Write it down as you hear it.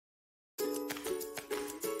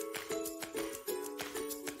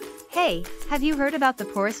Hey, have you heard about the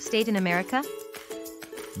poorest state in America?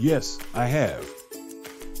 Yes, I have.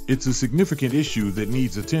 It's a significant issue that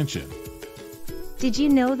needs attention. Did you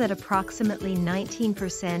know that approximately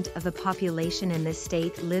 19% of the population in this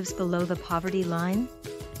state lives below the poverty line?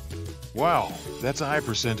 Wow, that's a high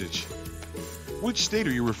percentage. Which state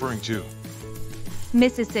are you referring to?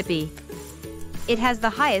 Mississippi. It has the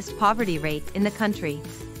highest poverty rate in the country.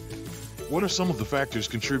 What are some of the factors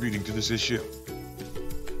contributing to this issue?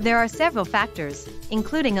 There are several factors,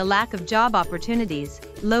 including a lack of job opportunities,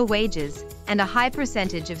 low wages, and a high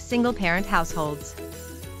percentage of single-parent households.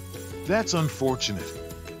 That's unfortunate.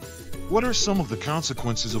 What are some of the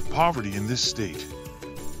consequences of poverty in this state?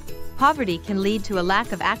 Poverty can lead to a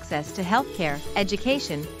lack of access to healthcare,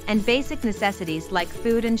 education, and basic necessities like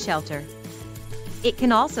food and shelter. It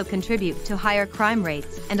can also contribute to higher crime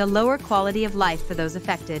rates and a lower quality of life for those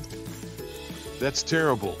affected. That's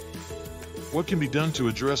terrible. What can be done to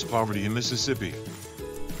address poverty in Mississippi?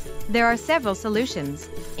 There are several solutions,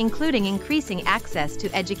 including increasing access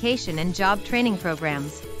to education and job training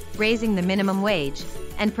programs, raising the minimum wage,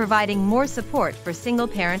 and providing more support for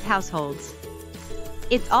single-parent households.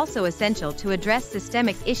 It's also essential to address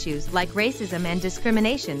systemic issues like racism and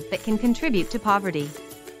discrimination that can contribute to poverty.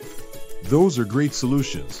 Those are great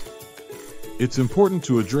solutions. It's important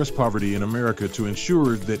to address poverty in America to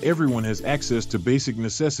ensure that everyone has access to basic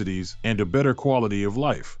necessities and a better quality of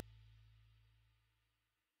life.